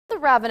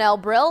Ravenel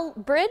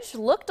Bridge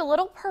looked a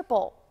little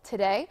purple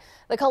today,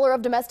 the color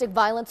of domestic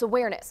violence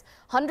awareness.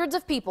 Hundreds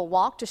of people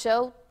walked to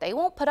show they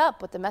won't put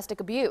up with domestic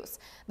abuse.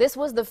 This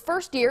was the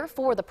first year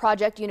for the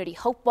Project Unity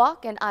Hope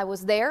Walk, and I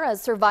was there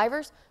as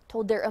survivors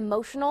told their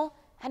emotional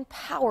and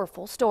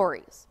powerful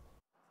stories.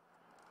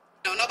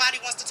 Nobody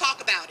wants to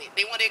talk about it.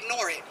 They want to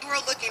ignore it. We're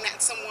looking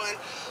at someone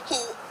who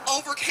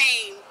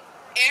overcame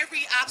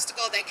every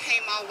obstacle that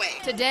came my way.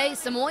 Today,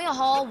 Samoya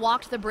Hall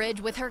walked the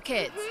bridge with her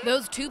kids.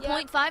 Those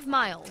 2.5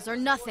 miles are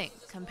nothing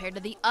compared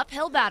to the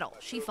uphill battle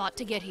she fought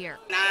to get here.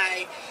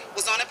 I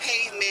was on a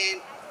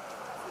pavement,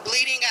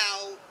 bleeding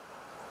out,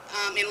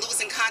 and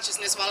losing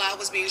consciousness while I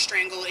was being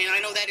strangled. And I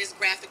know that is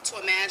graphic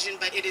to imagine,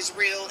 but it is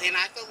real. And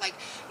I feel like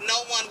no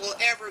one will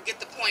ever get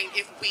the point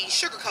if we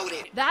sugarcoat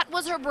it. That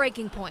was her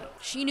breaking point.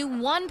 She knew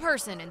one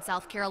person in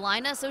South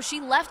Carolina, so she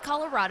left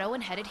Colorado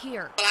and headed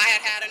here. Well, I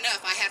had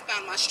enough. I had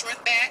found my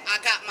strength back. I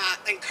got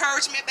my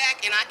encouragement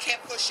back, and I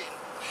kept pushing.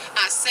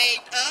 I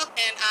saved up,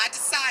 and I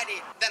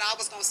decided that I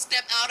was going to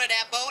step out of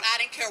that boat. I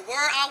didn't care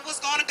where I was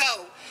going to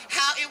go,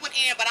 how it would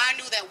end, but I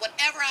knew that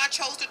whatever I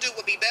chose to do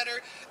would be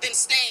better than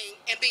staying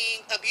and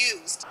being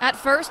abused. At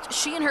first,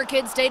 she and her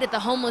kids stayed at the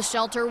homeless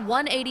shelter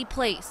 180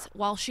 Place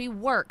while she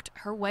worked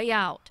her way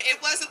out.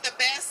 It wasn't the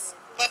best,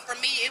 but for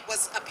me, it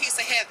was a piece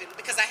of heaven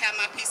because I had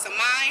my peace of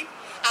mind,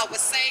 I was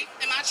safe,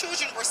 and my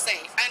children were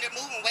safe. I ended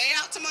up moving way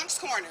out to Moncks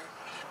Corner.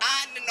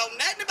 I didn't know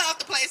nothing about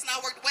the place, and I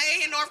worked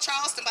way in North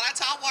Charleston, but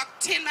I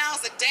walked 10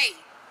 miles a day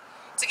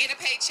to get a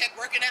paycheck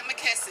working at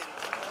McKesson.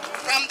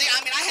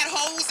 I had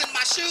holes in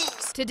my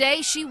shoes.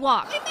 Today, she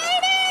walked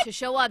to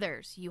show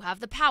others you have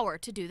the power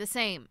to do the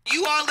same.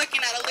 You are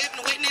looking at a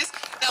living witness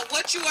that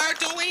what you are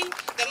doing,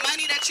 the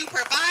money that you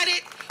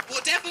provided,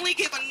 will definitely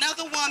give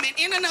another woman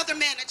and another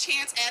man a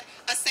chance at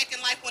a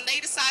second life when they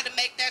decide to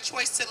make that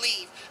choice to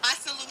leave. I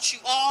salute you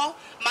all.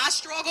 My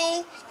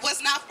struggle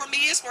was not for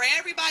me. It's for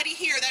everybody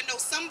here that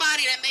knows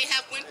somebody that may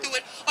have went through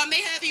it or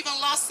may have even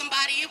lost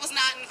somebody. It was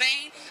not in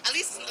vain, at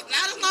least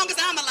not as long as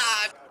I'm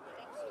alive.